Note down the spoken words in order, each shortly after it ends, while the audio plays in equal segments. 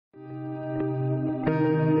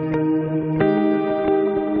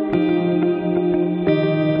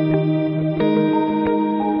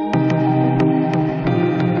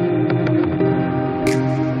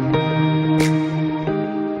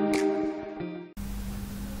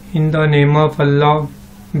In the name of Allah,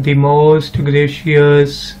 the most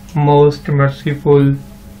gracious, most merciful.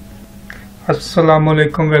 Assalamu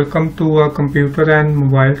alaikum. Welcome to our computer and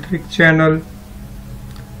mobile trick channel.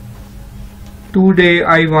 Today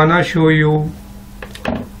I wanna show you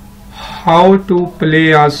how to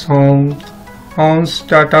play a song on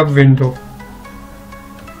startup window.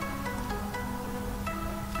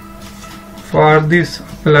 For this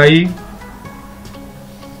apply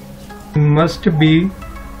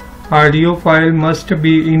audio file must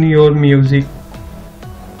be in your music.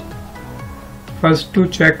 First to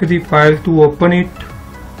check the file to open it.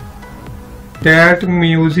 That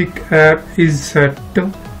music app is set.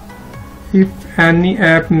 If any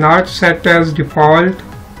app not set as default,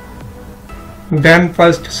 then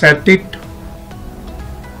first set it.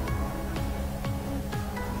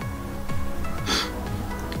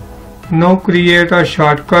 Now create a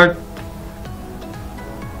shortcut.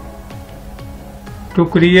 To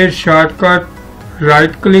create shortcut,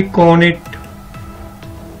 right click on it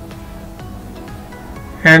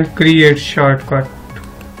and create shortcut.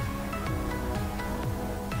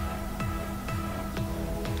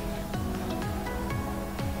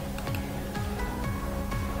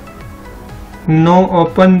 Now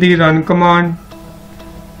open the run command.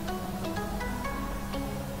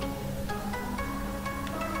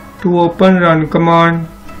 To open run command,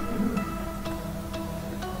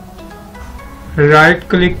 right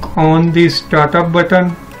click on the startup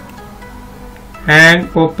button and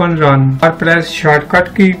open run or press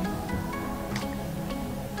shortcut key.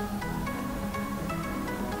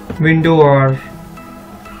 Window R.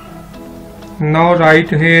 Now write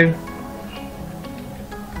here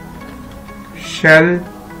shell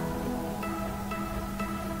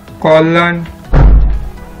colon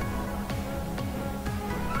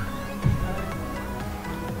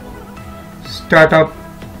startup.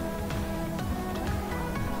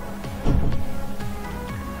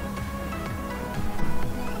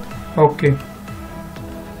 Okay,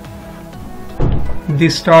 the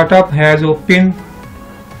startup has opened.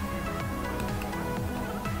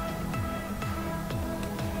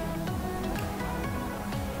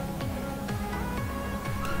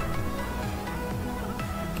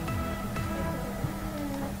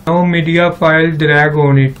 Now media file drag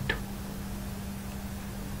on it.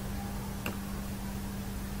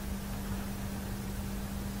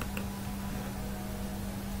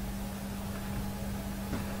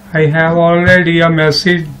 I have already a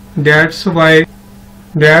message, that's why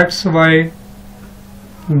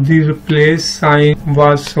the replace sign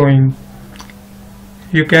was showing.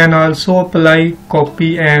 You can also apply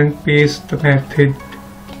copy and paste the method.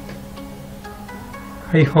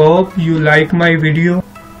 I hope you like my video,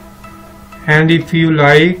 and if you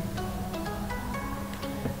like,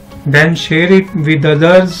 then share it with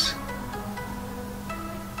others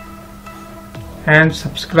and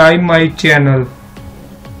subscribe my channel.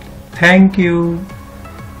 Thank you.